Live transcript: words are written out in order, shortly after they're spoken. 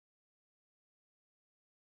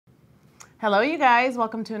Hello, you guys.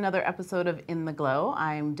 Welcome to another episode of In the Glow.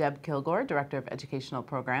 I'm Deb Kilgore, Director of Educational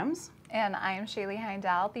Programs. And I am Shealeigh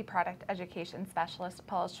Heindel, the Product Education Specialist at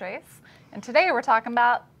Paula's Choice. And today we're talking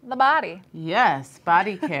about the body. Yes,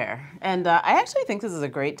 body care. And I actually think this is a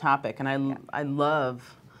great topic, and I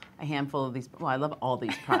love a handful of these. Well, I love all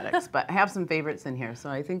these products, but I have some favorites in here, so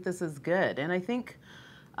I think this is good. And I think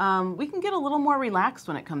we can get a little more relaxed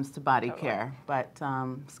when it comes to body care, but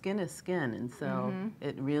skin is skin, and so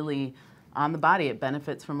it really, on the body, it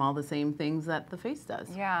benefits from all the same things that the face does.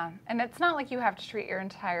 Yeah, and it's not like you have to treat your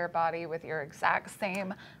entire body with your exact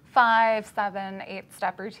same 5, 7,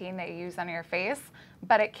 8-step routine that you use on your face,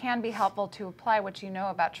 but it can be helpful to apply what you know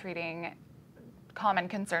about treating common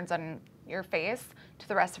concerns on your face to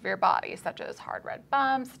the rest of your body, such as hard red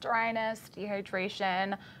bumps, dryness,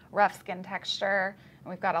 dehydration, rough skin texture. And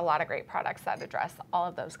we've got a lot of great products that address all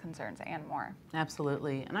of those concerns and more.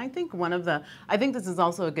 Absolutely. And I think I think this is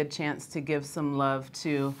also a good chance to give some love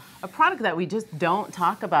to a product that we just don't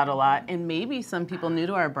talk about a lot, and maybe some people new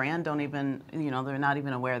to our brand don't even, they're not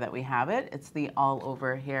even aware that we have it. It's the All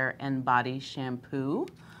Over Hair and Body Shampoo.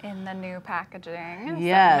 In the new packaging.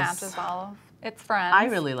 Yes. So it matches all of its friends. I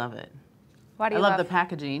really love it. Why do you I love the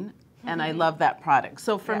packaging. And I love that product.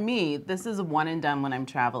 So for me, this is a one and done when I'm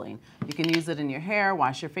traveling. You can use it in your hair,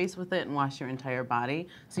 wash your face with it, and wash your entire body.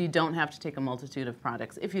 So you don't have to take a multitude of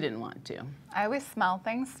products if you didn't want to. I always smell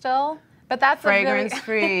things still, but that's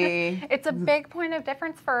fragrance-free. It's a big point of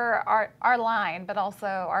difference for our line, but also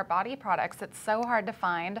our body products. It's so hard to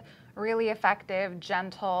find really effective,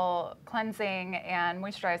 gentle, cleansing and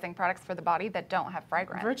moisturizing products for the body that don't have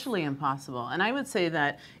fragrance. Virtually impossible. And I would say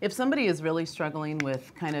that if somebody is really struggling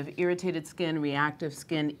with kind of irritated skin, reactive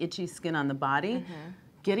skin, itchy skin on the body,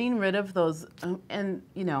 getting rid of those, and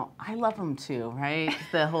I love them too, right?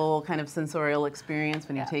 The whole kind of sensorial experience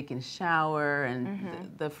when you're taking a shower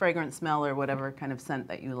and the fragrant smell or whatever kind of scent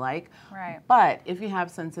that you like. Right. But if you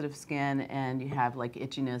have sensitive skin and you have like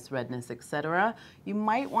itchiness, redness, etc., you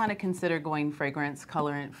might want to consider going fragrance,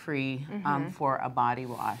 colorant-free for a body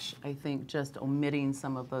wash. I think just omitting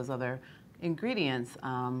some of those other ingredients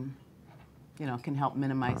can help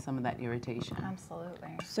minimize some of that irritation. Absolutely.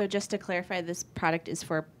 So just to clarify, this product is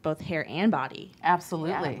for both hair and body.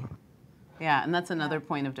 Absolutely. Yeah, and that's another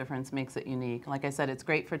point of difference, makes it unique. Like I said, it's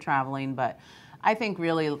great for traveling, but I think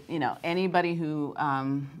really, anybody who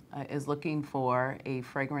is looking for a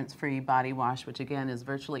fragrance-free body wash, which again is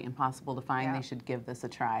virtually impossible to find, they should give this a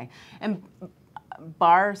try. And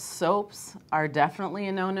bar soaps are definitely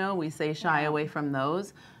a no-no. We say shy away from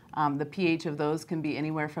those. The pH of those can be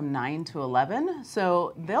anywhere from 9 to 11.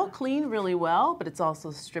 So they'll clean really well, but it's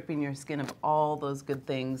also stripping your skin of all those good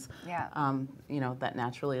things, that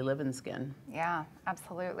naturally live in skin. Yeah,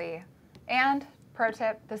 absolutely. And pro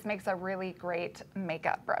tip, this makes a really great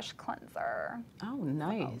makeup brush cleanser. Oh,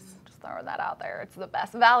 nice. So just throw that out there. It's the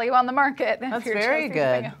best value on the market. That's if you're very just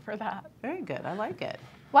good. using it for that. Very good. I like it.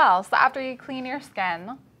 Well, so after you clean your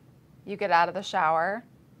skin, you get out of the shower.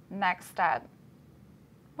 Next step,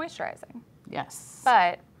 moisturizing. Yes.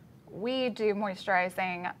 But we do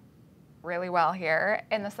moisturizing really well here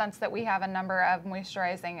in the sense that we have a number of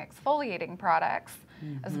moisturizing exfoliating products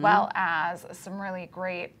as well as some really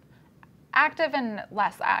great active and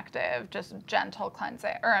less active, just gentle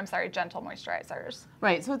cleansing, gentle moisturizers.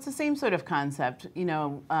 Right, so it's the same sort of concept.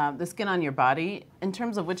 The skin on your body, in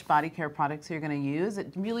terms of which body care products you're going to use,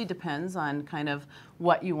 it really depends on kind of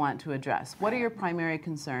what you want to address. What are your primary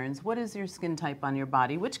concerns? What is your skin type on your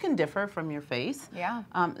body, which can differ from your face? Yeah.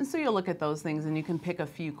 And so you'll look at those things and you can pick a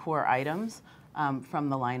few core items from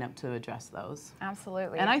the lineup to address those.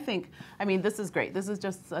 Absolutely. And I think, this is great. This is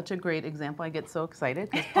just such a great example. I get so excited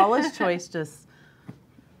because Paula's Choice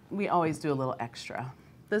we always do a little extra.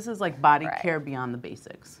 This is like body care beyond the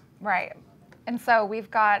basics. Right. And so we've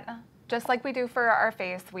got, just like we do for our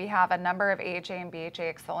face, we have a number of AHA and BHA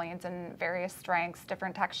exfoliants in various strengths,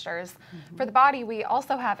 different textures. For the body, we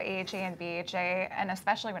also have AHA and BHA, and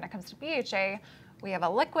especially when it comes to BHA, we have a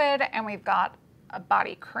liquid and we've got a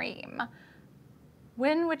body cream.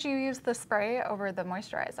 When would you use the spray over the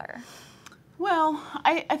moisturizer? Well,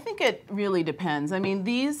 I think it really depends.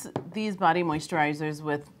 These body moisturizers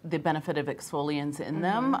with the benefit of exfoliants in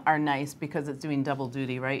them are nice because it's doing double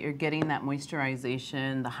duty, right? You're getting that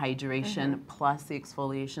moisturization, the hydration, plus the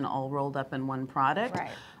exfoliation all rolled up in one product.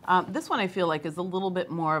 Right. This one I feel like is a little bit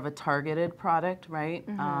more of a targeted product, right?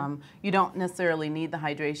 You don't necessarily need the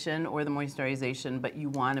hydration or the moisturization, but you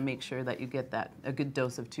want to make sure that you get a good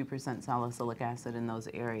dose of 2% salicylic acid in those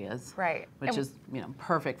areas. Right. Which is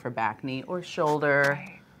perfect for back, knee, or shoulder.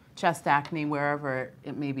 Right. chest acne, wherever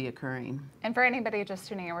it may be occurring. And for anybody just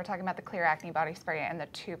tuning in, we're talking about the Clear Acne Body Spray and the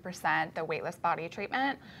 2%, the weightless body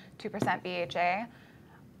treatment, 2% BHA.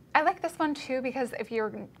 I like this one too because if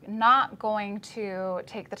you're not going to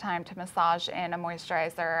take the time to massage in a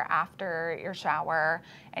moisturizer after your shower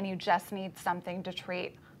and you just need something to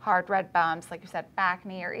treat hard red bumps, like you said,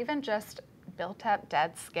 acne, or even just built up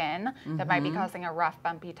dead skin that might be causing a rough,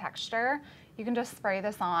 bumpy texture, you can just spray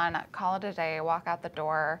this on, call it a day, walk out the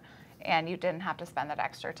door, and you didn't have to spend that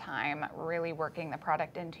extra time really working the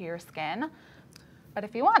product into your skin. But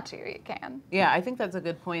if you want to, you can. Yeah, I think that's a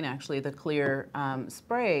good point, actually. The clear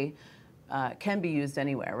spray can be used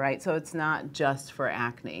anywhere, right? So it's not just for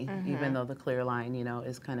acne, even though the clear line, you know,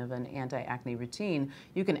 is kind of an anti-acne routine.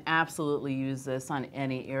 You can absolutely use this on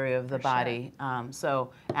any area of the body.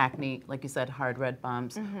 So acne, like you said, hard red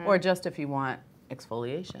bumps, or just if you want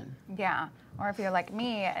exfoliation. Yeah, or if you're like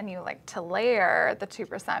me and you like to layer the 2%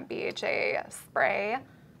 BHA spray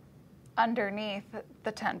underneath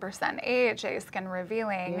the 10% AHA skin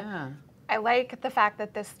revealing. Yeah. I like the fact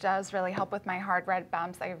that this does really help with my hard red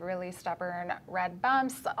bumps. I have really stubborn red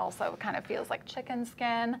bumps, also kind of feels like chicken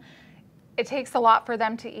skin. It takes a lot for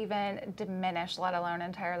them to even diminish, let alone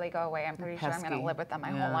entirely go away. I'm pretty sure I'm going to live with them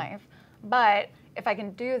my whole life. But if I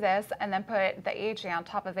can do this and then put the AHA on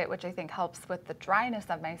top of it, which I think helps with the dryness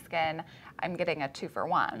of my skin, I'm getting a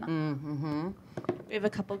 2-for-1. We have a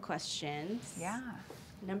couple questions. Yeah.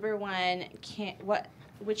 Number one,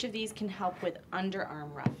 which of these can help with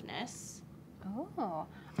underarm roughness? Oh.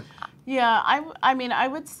 Yeah, I mean, I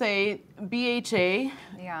would say BHA.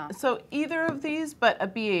 Yeah. So either of these, but a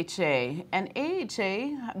BHA. And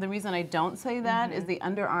AHA, the reason I don't say that is the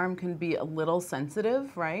underarm can be a little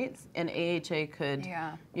sensitive, right? And AHA could,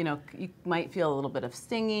 you know, you might feel a little bit of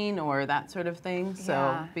stinging or that sort of thing.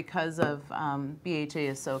 So because of BHA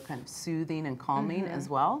is so kind of soothing and calming as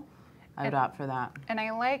well, I would opt for that. And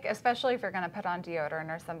I like, especially if you're going to put on deodorant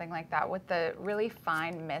or something like that, with the really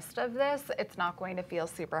fine mist of this, it's not going to feel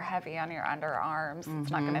super heavy on your underarms.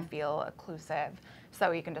 It's not going to feel occlusive.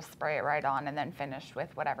 So you can just spray it right on and then finish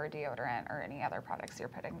with whatever deodorant or any other products you're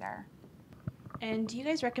putting there. And do you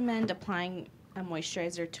guys recommend applying a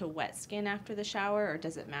moisturizer to wet skin after the shower, or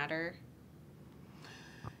does it matter?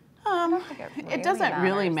 It doesn't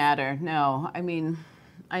really matter, no. I mean,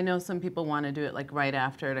 I know some people want to do it like right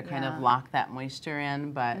after to kind of lock that moisture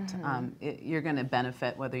in, but you're going to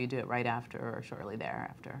benefit whether you do it right after or shortly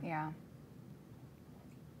thereafter. Yeah.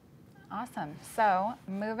 Awesome. So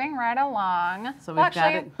moving right along. So we've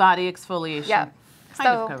got it, body exfoliation kind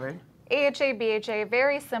of covered. AHA, BHA,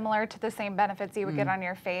 very similar to the same benefits you would get on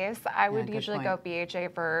your face. I would usually go BHA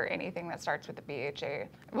for anything that starts with the BHA.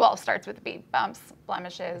 Well, starts with the B, bumps,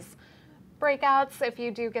 blemishes, breakouts, if you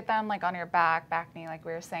do get them, like on your back knee, like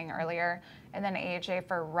we were saying earlier. And then AHA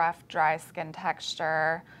for rough, dry skin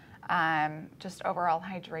texture, just overall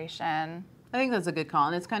hydration. I think that's a good call,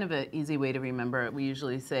 and it's kind of an easy way to remember it. We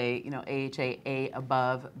usually say, you know, AHA A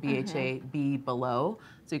above, BHA B below,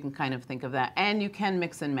 so you can kind of think of that. And you can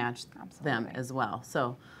mix and match them as well.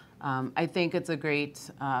 So I think it's a great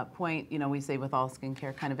point. You know, we say with all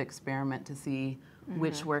skincare, kind of experiment to see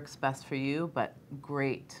which works best for you, but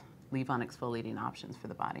great leave-on exfoliating options for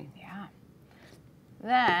the body. Yeah.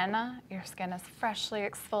 Then your skin is freshly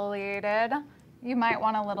exfoliated. You might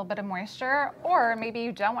want a little bit of moisture, or maybe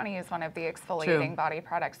you don't want to use one of the exfoliating body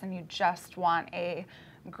products and you just want a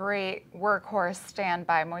great workhorse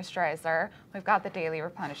standby moisturizer. We've got the Daily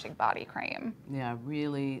Replenishing Body Cream. Yeah,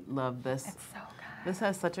 really love this. It's so good. This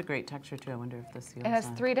has such a great texture too. I wonder if this feels. It has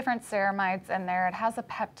 3 different ceramides in there. It has a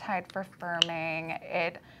peptide for firming.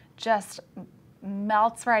 It just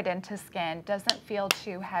melts right into skin, doesn't feel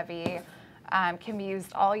too heavy, can be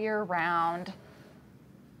used all year round.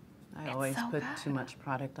 I always put too much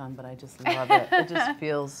product on, but I just love it. It just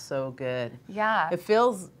feels so good. Yeah. It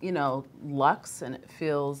feels, you know, luxe, and it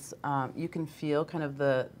feels, you can feel kind of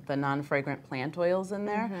the non-fragrant plant oils in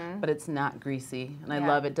there, but it's not greasy. And I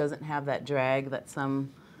love it doesn't have that drag that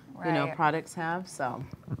some, you know, products have, so.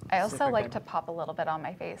 I also like to pop a little bit on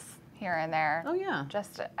my face here and there. Oh, yeah.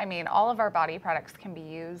 Just, I mean, all of our body products can be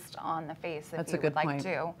used on the face if you would like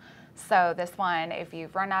to. So this one, if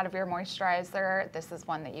you've run out of your moisturizer, this is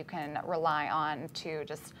one that you can rely on to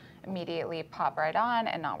just immediately pop right on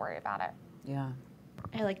and not worry about it. Yeah.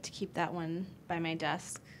 I like to keep that one by my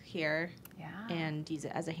desk here and use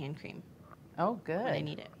it as a hand cream. Oh, good. When I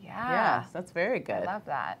need it. Yeah. Yes, that's very good. I love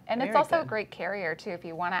that. And it's also a great carrier, too, if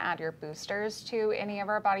you want to add your boosters to any of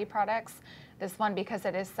our body products. This one, because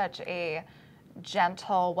it is such a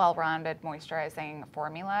gentle, well-rounded moisturizing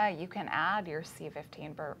formula, you can add your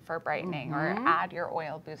C15 for brightening or add your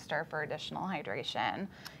oil booster for additional hydration.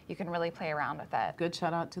 You can really play around with it. Good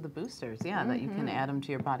shout out to the boosters, yeah, that you can add them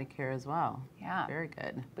to your body care as well. Yeah. Very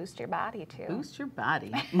good. Boost your body too. Boost your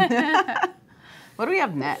body. What do we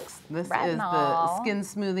have next? This is the Retinol. Skin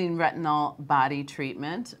Smoothing Retinol Body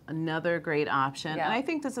Treatment. Another great option. Yeah. And I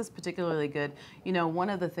think this is particularly good. You know, one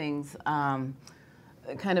of the things, kind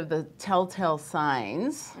of the telltale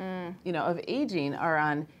signs, you know, of aging are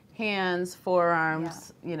on hands,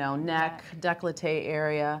 forearms, you know, neck, décolleté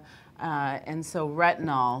area. And so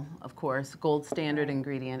retinol, of course, gold standard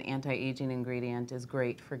ingredient, anti-aging ingredient, is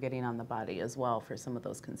great for getting on the body as well for some of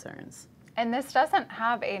those concerns. And this doesn't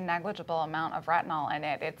have a negligible amount of retinol in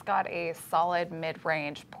it. It's got a solid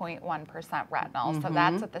mid-range 0.1% retinol. So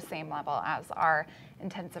that's at the same level as our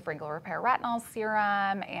intensive wrinkle repair retinol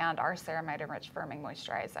serum and our ceramide-enriched firming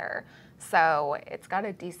moisturizer. So it's got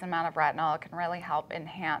a decent amount of retinol. It can really help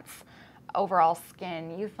enhance overall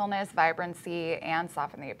skin youthfulness, vibrancy, and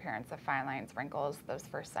soften the appearance of fine lines, wrinkles, those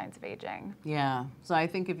first signs of aging. Yeah, so I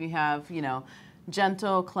think if you have, you know,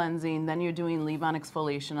 gentle cleansing, then you're doing leave-on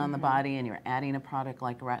exfoliation on the body and you're adding a product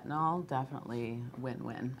like retinol, definitely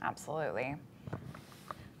win-win. Absolutely.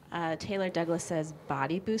 Taylor Douglas says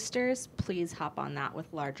body boosters. Please hop on that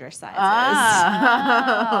with larger sizes.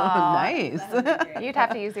 Nice. You'd have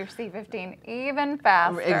to use your C15 even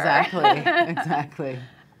faster. Exactly, exactly.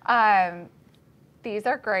 These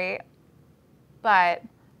are great, but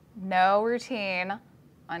no routine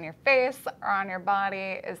on your face or on your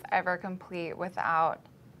body is ever complete without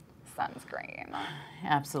sunscreen.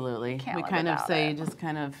 Absolutely. Can't We live kind of without say it. just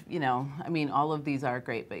kind of, you know, I mean, all of these are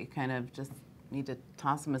great, but you kind of just need to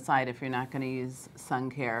toss them aside if you're not going to use sun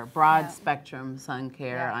care. Broad spectrum sun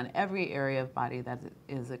care on every area of body that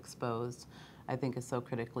is exposed, I think, is so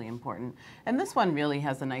critically important. And this one really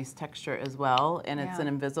has a nice texture as well, and it's an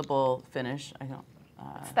invisible finish. I don't.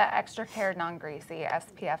 It's the Extra Care Non-Greasy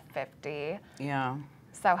SPF 50. Yeah.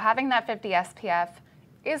 So having that 50 SPF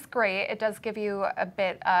is great. It does give you a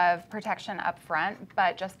bit of protection up front,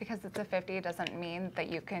 but just because it's a 50 doesn't mean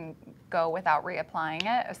that you can go without reapplying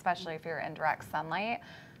it, especially if you're in direct sunlight.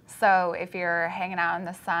 So if you're hanging out in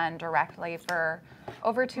the sun directly for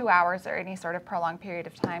over 2 hours or any sort of prolonged period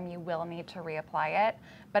of time, you will need to reapply it.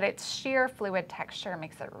 But its sheer fluid texture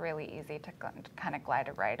makes it really easy to kind of glide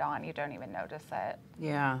it right on. You don't even notice it.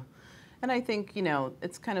 Yeah. And I think, you know,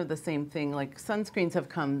 it's kind of the same thing. Like, sunscreens have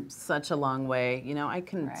come such a long way. You know, I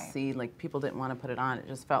can see, like, people didn't want to put it on. It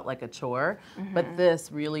just felt like a chore. But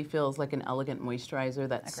this really feels like an elegant moisturizer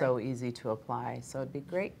that's so easy to apply. So it'd be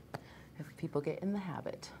great if people get in the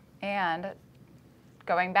habit. And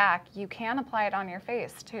going back, you can apply it on your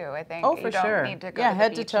face, too. I think for you don't sure. need to go Yeah, to the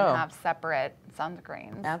head to beach toe. and have separate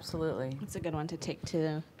sunscreens. Absolutely. It's a good one to take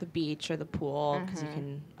to the beach or the pool because you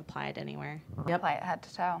can apply it anywhere. Yep. Apply it head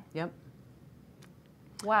to toe. Yep.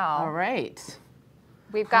 Wow. All right.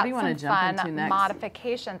 We've What got do you wanna some jump into fun next?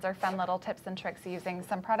 modifications or fun little tips and tricks using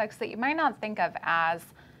some products that you might not think of as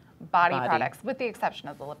body products, with the exception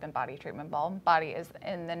of the lip and body treatment balm. Body is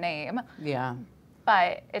in the name, Yeah.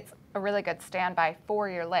 but it's a really good standby for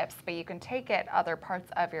your lips, but you can take it other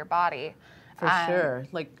parts of your body. For sure.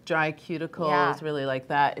 Like dry cuticles, Yeah. really like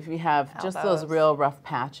that. If you have just those Elbows. real rough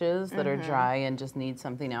patches that are dry and just need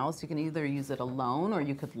something else, you can either use it alone or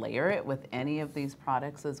you could layer it with any of these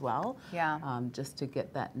products as well. Yeah. Just to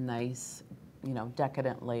get that nice, you know,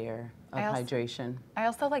 decadent layer of I also- hydration. I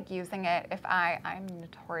also like using it if I'm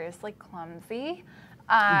notoriously clumsy.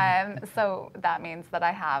 So that means that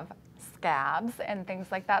I have scabs and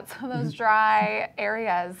things like that. So those dry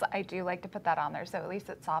areas, I do like to put that on there. So at least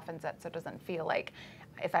it softens it so it doesn't feel like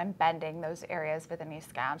if I'm bending those areas with any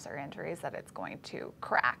scabs or injuries that it's going to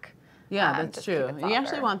crack. Yeah, that's just keep true. it You actually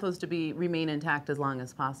softer. want those to remain intact as long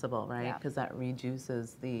as possible, right? Yeah. Because that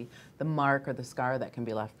reduces the mark or the scar that can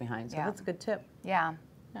be left behind. So Yeah. that's a good tip. Yeah.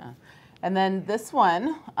 Yeah. And then this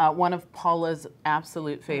one of Paula's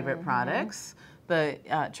absolute favorite products, the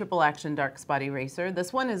Triple Action Dark Spot Eraser.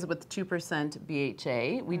 This one is with 2%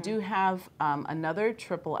 BHA. We do have another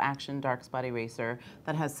Triple Action Dark Spot Eraser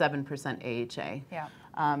that has 7% AHA. Yeah.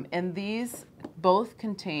 And these both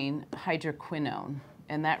contain hydroquinone,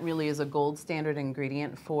 and that really is a gold standard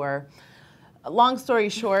ingredient for, long story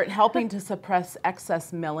short, helping to suppress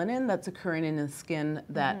excess melanin that's occurring in the skin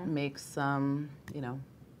that makes, you know,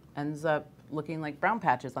 ends up looking like brown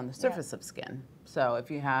patches on the surface of skin. So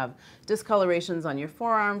if you have discolorations on your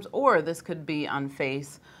forearms, or this could be on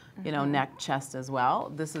face, you know, neck, chest as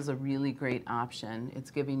well, this is a really great option.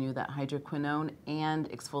 It's giving you that hydroquinone and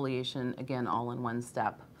exfoliation, again, all in one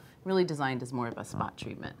step. Really designed as more of a spot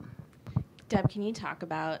treatment. Deb, can you talk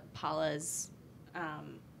about Paula's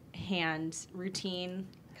hand routine?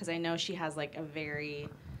 Because I know she has like a very,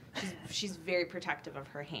 she's very protective of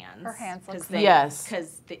her hands. Her hands look Yes.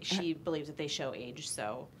 Because she believes that they show age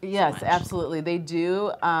so Yes, much. absolutely. They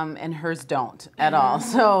do, and hers don't at all.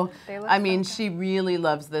 So, They look I mean, so she really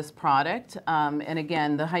loves this product. And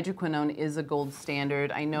again, the hydroquinone is a gold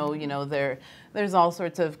standard. I know, you know, there's all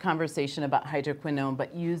sorts of conversation about hydroquinone,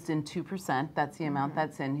 but used in 2%, that's the amount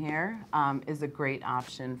that's in here, is a great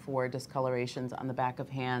option for discolorations on the back of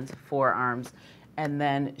hands, forearms. And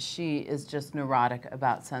then she is just neurotic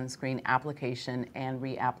about sunscreen application and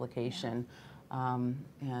reapplication.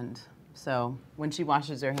 And so when she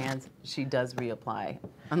washes her hands, she does reapply.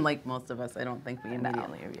 Unlike most of us, I don't think we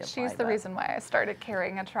immediately reapply. She's the reason why I started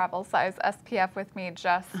carrying a travel size SPF with me,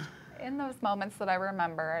 just in those moments that I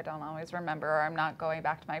remember. I don't always remember, or I'm not going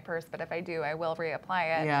back to my purse, but if I do, I will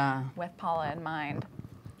reapply it with Paula in mind.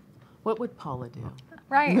 What would Paula do?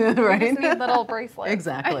 Right. Right? We just need little bracelets.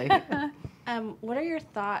 Exactly. What are your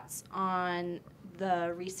thoughts on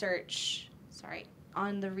the research,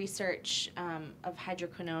 of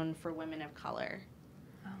hydroquinone for women of color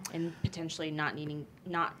and potentially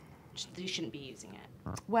you shouldn't be using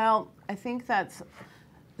it? Well, I think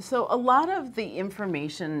so a lot of the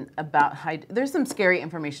information about there's some scary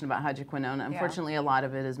information about hydroquinone. Unfortunately, a lot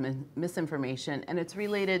of it is misinformation, and it's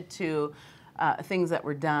related to things that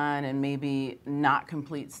were done and maybe not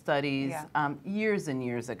complete studies years and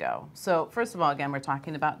years ago. So first of all, again, we're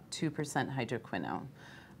talking about 2% hydroquinone.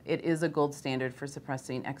 It is a gold standard for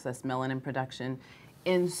suppressing excess melanin production.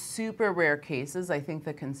 In super rare cases, I think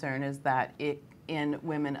the concern is that in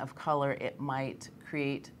women of color, it might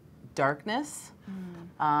create darkness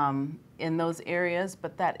in those areas,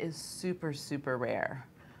 but that is super, super rare.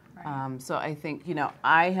 Right. So I think, you know,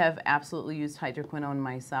 I have absolutely used hydroquinone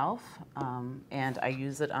myself, and I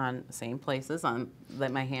use it on the same places, on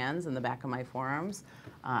my hands and the back of my forearms,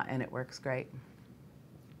 and it works great.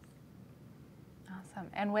 Awesome.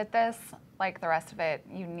 And with this, like the rest of it,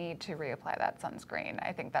 you need to reapply that sunscreen.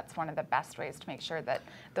 I think that's one of the best ways to make sure that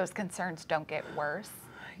those concerns don't get worse.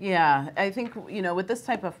 Yeah, I think, you know, with this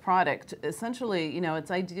type of product, essentially, you know,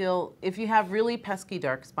 it's ideal if you have really pesky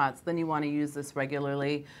dark spots, then you want to use this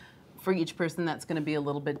regularly. For each person, that's going to be a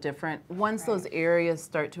little bit different. Once those areas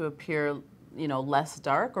start to appear, you know, less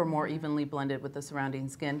dark or more evenly blended with the surrounding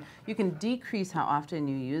skin, you can decrease how often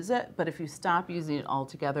you use it, but if you stop using it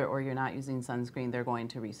altogether or you're not using sunscreen, they're going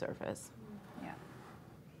to resurface. Yeah.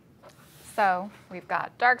 So we've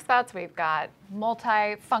got dark spots, we've got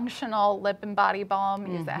multi-functional lip and body balm,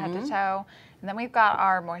 use it head to toe, and then we've got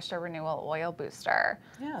our Moisture Renewal Oil Booster.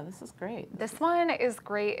 Yeah, this is great. This one is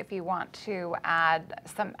great if you want to add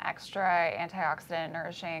some extra antioxidant,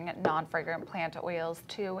 nourishing, non-fragrant plant oils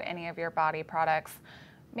to any of your body products,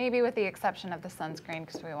 maybe with the exception of the sunscreen,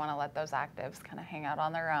 because we want to let those actives kind of hang out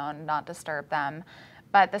on their own, not disturb them.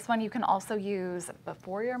 But this one you can also use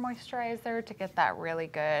before your moisturizer to get that really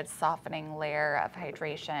good softening layer of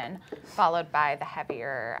hydration, followed by the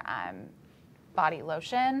heavier body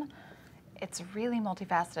lotion. It's really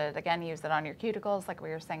multifaceted. Again, use it on your cuticles, like we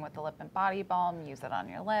were saying with the lip and body balm. Use it on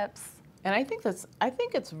your lips. And I think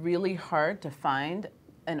it's really hard to find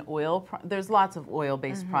an oil. There's lots of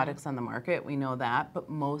oil-based products on the market. We know that, but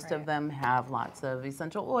most of them have lots of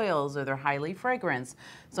essential oils, or they're highly fragranced.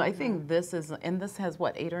 So I think this has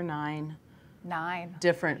what, 8 or 9? 9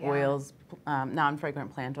 different oils,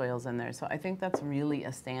 non-fragrant plant oils in there. So I think that's really a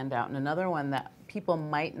standout. And another one that people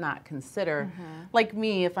might not consider, like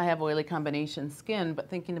me, if I have oily combination skin,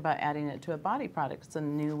 but thinking about adding it to a body product, it's a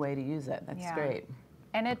new way to use it. That's great.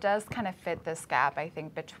 And it does kind of fit this gap, I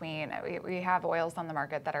think, between, we have oils on the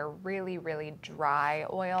market that are really, really dry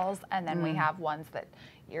oils, and then we have ones that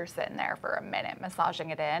you're sitting there for a minute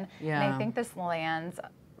massaging it in. Yeah. And I think this lands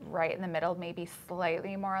right in the middle, maybe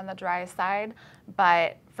slightly more on the dry side.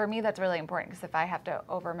 But for me, that's really important, because if I have to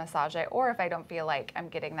over massage it, or if I don't feel like I'm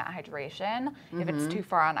getting that hydration, if it's too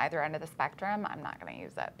far on either end of the spectrum, I'm not going to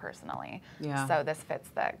use it personally. Yeah. So this fits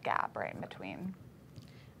the gap right in between.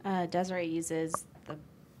 Desiree uses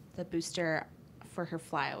the booster for her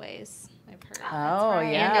flyaways, I've heard. Oh,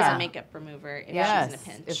 yeah. And as a makeup remover if she's in a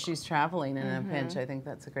pinch. If she's traveling in a pinch, I think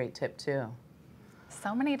that's a great tip too.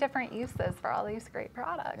 So many different uses for all these great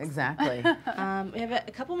products. Exactly. We have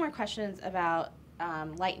a couple more questions about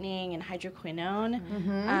lightening and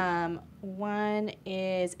hydroquinone. One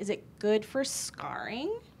is it good for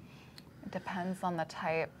scarring? It depends on the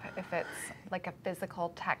type. If it's like a physical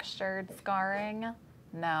textured scarring,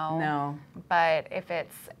 no. No. But if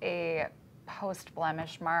it's a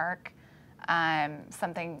post-blemish mark,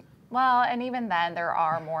 something Well, and even then, there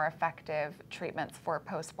are more effective treatments for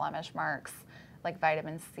post-blemish marks, like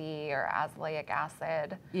vitamin C or azelaic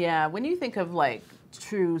acid. Yeah, when you think of like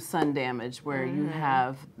true sun damage where you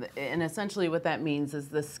have, and essentially what that means is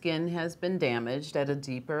the skin has been damaged at a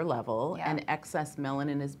deeper level and excess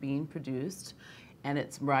melanin is being produced and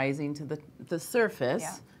it's rising to the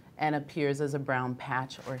surface and appears as a brown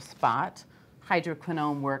patch or spot.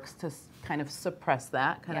 Hydroquinone works to kind of suppress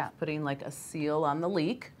that, kind of putting like a seal on the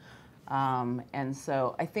leak. And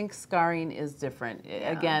so I think scarring is different.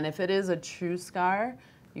 Again, if it is a true scar,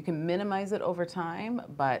 you can minimize it over time,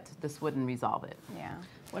 but this wouldn't resolve it. Yeah.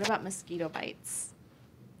 What about mosquito bites?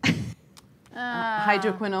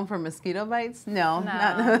 Hydroquinone for mosquito bites? No.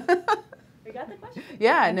 No. You got the question?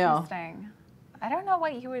 Yeah, no. Interesting. I don't know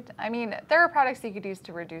what you would, I mean, there are products you could use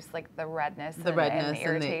to reduce like the redness, and the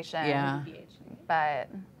irritation. But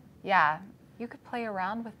yeah, you could play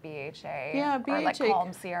around with BHA. Yeah, Or like BHA.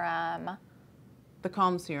 calm serum. The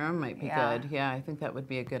calm serum might be good. Yeah, I think that would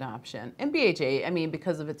be a good option. And BHA, I mean,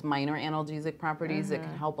 because of its minor analgesic properties, it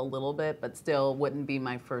can help a little bit, but still wouldn't be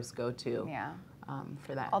my first go-to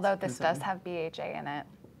for that. Although this does have BHA in it.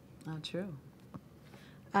 Oh, true.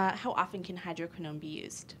 How often can hydroquinone be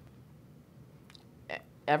used?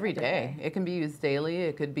 Every day. It can be used daily.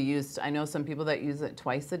 It could be used, I know some people that use it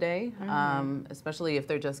twice a day, especially if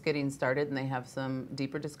they're just getting started and they have some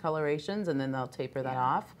deeper discolorations, and then they'll taper that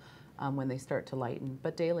off when they start to lighten,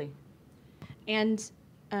 but daily. And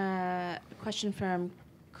a question from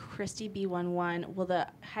Christy B11, will the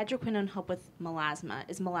hydroquinone help with melasma?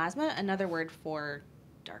 Is melasma another word for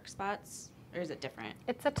dark spots, or is it different?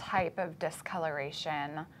 It's a type of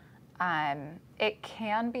discoloration. It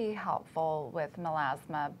can be helpful with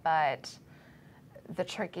melasma, but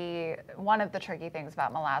one of the tricky things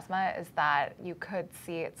about melasma is that you could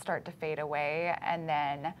see it start to fade away and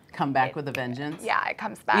then come back with a vengeance. Yeah, it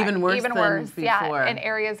comes back. Even worse than before. Yeah, in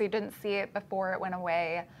areas you didn't see it before it went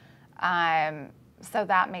away. So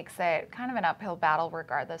that makes it kind of an uphill battle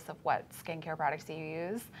regardless of what skincare products you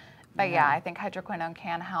use. But yeah, I think hydroquinone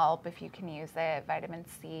can help if you can use it. Vitamin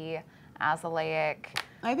C, azelaic.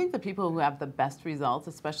 I think the people who have the best results,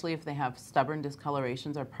 especially if they have stubborn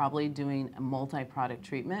discolorations, are probably doing a multi-product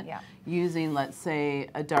treatment. Using, let's say,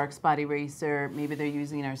 a dark spot eraser. Maybe they're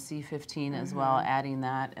using our C15 as well, adding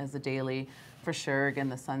that as a daily. For sure, again,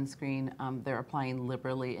 the sunscreen, they're applying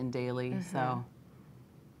liberally and daily. So.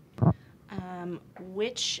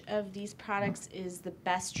 Which of these products is the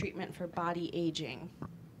best treatment for body aging?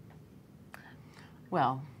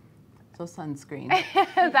 Well, so sunscreen.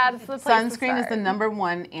 That's the place Sunscreen to is the start.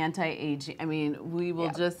 #1 anti-aging. I mean, we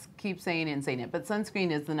will just keep saying it and saying it, but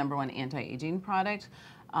sunscreen is the #1 anti-aging product.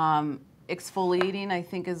 Exfoliating, I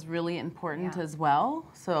think, is really important as well.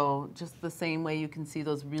 So just the same way you can see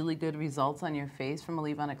those really good results on your face from a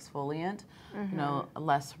leave-on exfoliant, you know,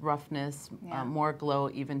 less roughness, more glow,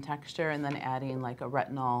 even texture, and then adding like a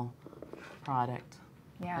retinol product.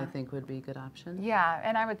 I think would be a good option. Yeah,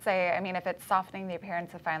 and I would say, I mean, if it's softening the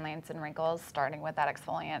appearance of fine lines and wrinkles, starting with that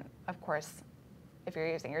exfoliant, of course, if you're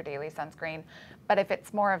using your daily sunscreen. But if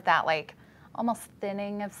it's more of that, like, almost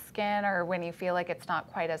thinning of skin, or when you feel like it's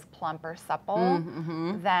not quite as plump or supple,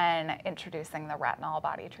 then introducing the retinol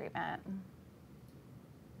body treatment.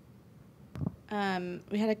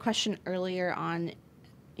 We had a question earlier on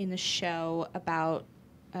in the show about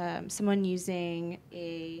someone using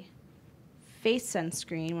a face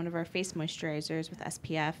sunscreen, one of our face moisturizers with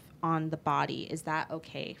SPF on the body. Is that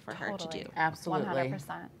okay for her to do? Absolutely.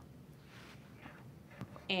 100%.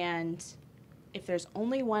 And if there's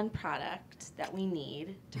only one product that we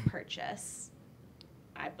need to purchase,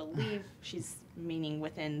 I believe she's meaning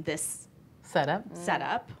within this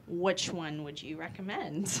setup, which one would you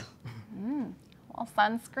recommend? Well,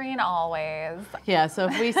 sunscreen always. Yeah, so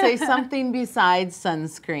if we say something besides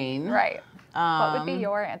sunscreen. Right. What would be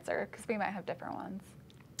your answer? Because we might have different ones.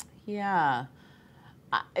 Yeah.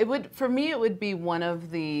 It would, for me, it would be one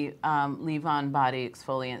of the leave-on body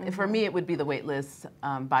exfoliant. For me, it would be the Weightless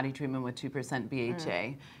body treatment with 2%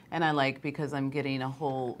 BHA. And I like, because I'm getting a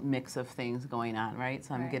whole mix of things going on, right?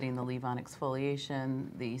 So I'm getting the leave-on exfoliation,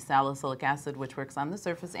 the salicylic acid, which works on the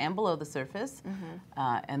surface and below the surface,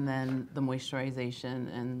 and then the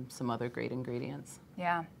moisturization and some other great ingredients.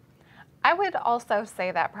 Yeah. I would also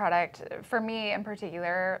say that product, for me in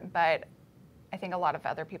particular, but I think a lot of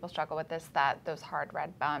other people struggle with this, that those hard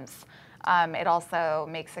red bumps. It also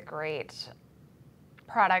makes a great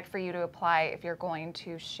product for you to apply if you're going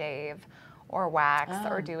to shave or wax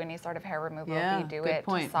or do any sort of hair removal. If you do it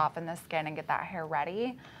to soften the skin and get that hair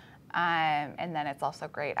ready. And then it's also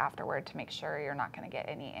great afterward to make sure you're not going to get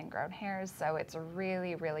any ingrown hairs. So it's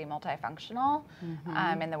really, really multifunctional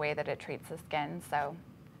in the way that it treats the skin. So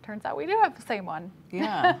turns out we do have the same one.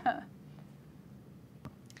 Yeah.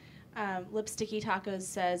 Lipsticky Tacos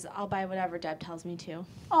says, I'll buy whatever Deb tells me to.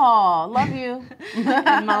 Oh, love you.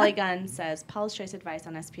 And Molly Gunn says, Paula's Choice advice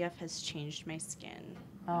on SPF has changed my skin.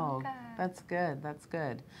 Oh, Okay. that's good. That's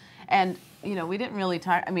good. And, you know, we didn't really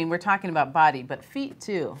talk, I mean, we're talking about body, but feet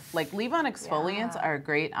too. Like leave-on exfoliants are a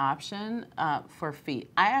great option for feet.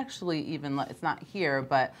 I actually even, it's not here,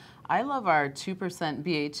 but I love our 2%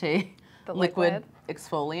 BHA The liquid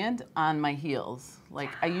exfoliant on my heels.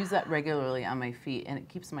 Like I use that regularly on my feet and it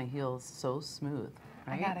keeps my heels so smooth,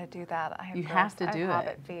 right? I gotta do that. I have You have to I do have it.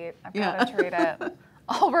 hobbit feet. I've Yeah. gotta treat it.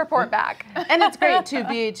 I'll report back. And it's great too,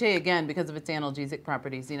 BHA again, because of its analgesic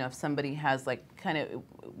properties. You know, if somebody has like kind of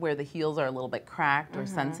where the heels are a little bit cracked or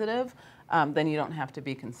sensitive, then you don't have to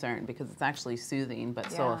be concerned because it's actually soothing but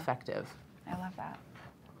so Yeah. effective. I love that.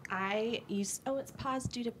 It's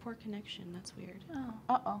paused due to poor connection. That's weird. Oh.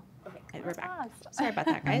 Uh-oh. Okay, we're back. Paused. Sorry about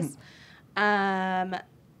that, guys.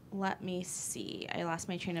 Let me see. I lost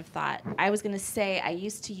my train of thought. I was going to say I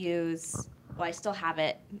used to use, well, I still have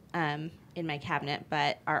it in my cabinet,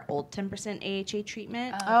 but our old 10% AHA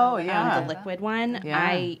treatment, Oh, yeah. the liquid one, Yeah.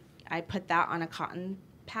 I put that on a cotton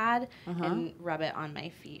pad and rub it on my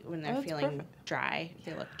feet when they're That's feeling perfect. dry.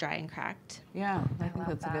 They look dry and cracked. Yeah, I think Love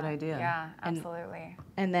that's a good that. idea. Yeah, absolutely.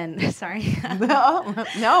 And then, sorry.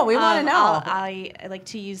 No, we want to know. I like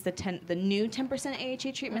to use the new 10%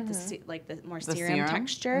 AHA treatment, like the more The serum serum?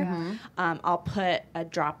 texture. I'll put a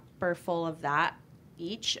dropper full of that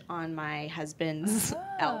each on my husband's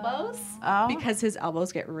elbows Oh. because his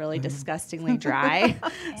elbows get really disgustingly dry.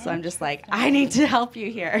 So I'm just like, I need to help you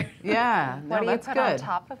here. Yeah, no, What do you that's put good. on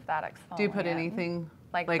top of that exfoliant? Do you put anything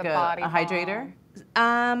Like like the a, body a hydrator?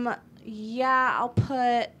 Yeah, I'll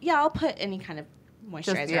put any kind of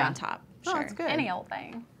moisturizer yeah. on top. Oh, Sure. that's good. Any old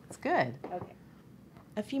thing. It's good. Okay.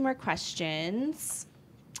 A few more questions.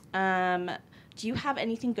 Do you have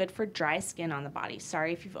anything good for dry skin on the body?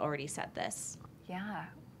 Sorry if you've already said this. Yeah.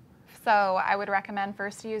 So I would recommend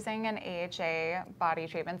first using an AHA body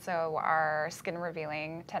treatment. So our skin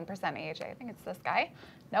revealing 10% AHA. I think it's this guy.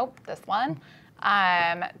 Nope, this one.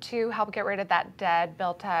 To help get rid of that dead,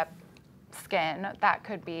 built up skin that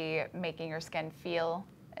could be making your skin feel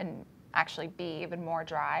and actually be even more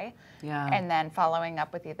dry. Yeah. And then following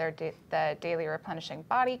up with either the daily replenishing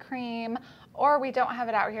body cream, or we don't have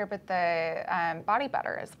it out here, but the body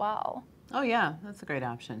butter as well. Oh yeah, that's a great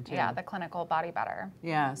option too. Yeah, the clinical body butter.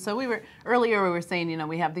 Yeah, so earlier we were saying, you know,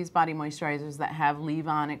 we have these body moisturizers that have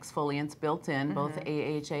leave-on exfoliants built in, both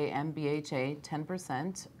AHA and BHA,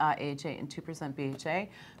 10% AHA and 2% BHA.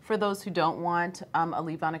 For those who don't want a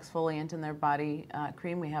leave-on exfoliant in their body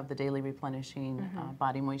cream, we have the daily replenishing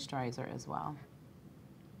body moisturizer as well.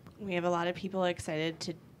 We have a lot of people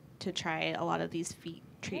excited to try a lot of these feet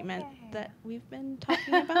treatment that we've been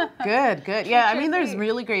talking about. Good, good. Yeah, I your mean, there's feet.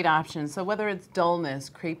 really great options. So whether it's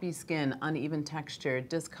dullness, crepey skin, uneven texture,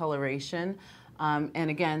 discoloration, and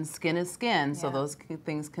again, skin is skin, so Yeah. those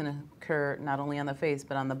things can occur not only on the face,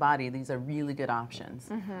 but on the body. These are really good options.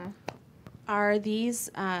 Are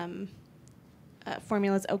these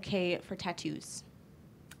formulas okay for tattoos?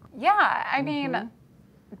 Yeah, I mean,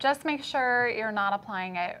 just make sure you're not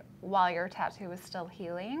applying it while your tattoo is still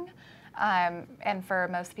healing. And for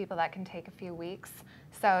most people, that can take a few weeks.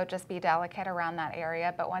 So just be delicate around that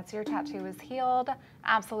area. But once your tattoo is healed,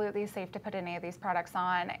 absolutely safe to put any of these products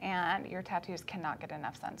on. And your tattoos cannot get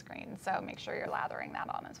enough sunscreen. So make sure you're lathering that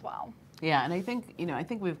on as well. Yeah, and I think, you know, I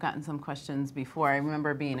think we've gotten some questions before. I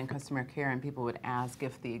remember being in customer care and people would ask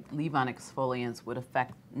if the leave-on exfoliants would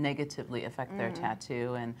negatively affect their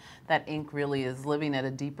tattoo, and that ink really is living at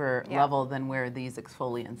a deeper level than where these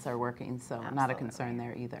exfoliants are working, so not a concern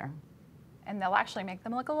there either. And they'll actually make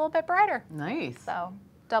them look a little bit brighter. Nice. So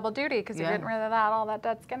double duty because you're getting rid of that, all that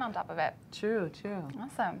dead skin on top of it. True, true.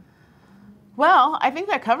 Awesome. Well, I think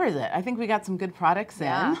that covers it. I think we got some good products in.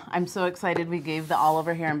 Yeah. I'm so excited we gave the All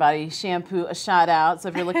Over Hair and Body shampoo a shout out. So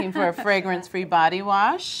if you're looking for a fragrance-free body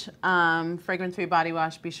wash,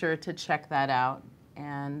 be sure to check that out.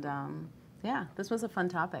 And yeah, this was a fun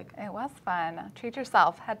topic. It was fun. Treat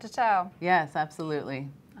yourself head to toe. Yes, absolutely.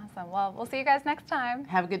 Awesome. Well, we'll see you guys next time.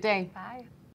 Have a good day. Bye.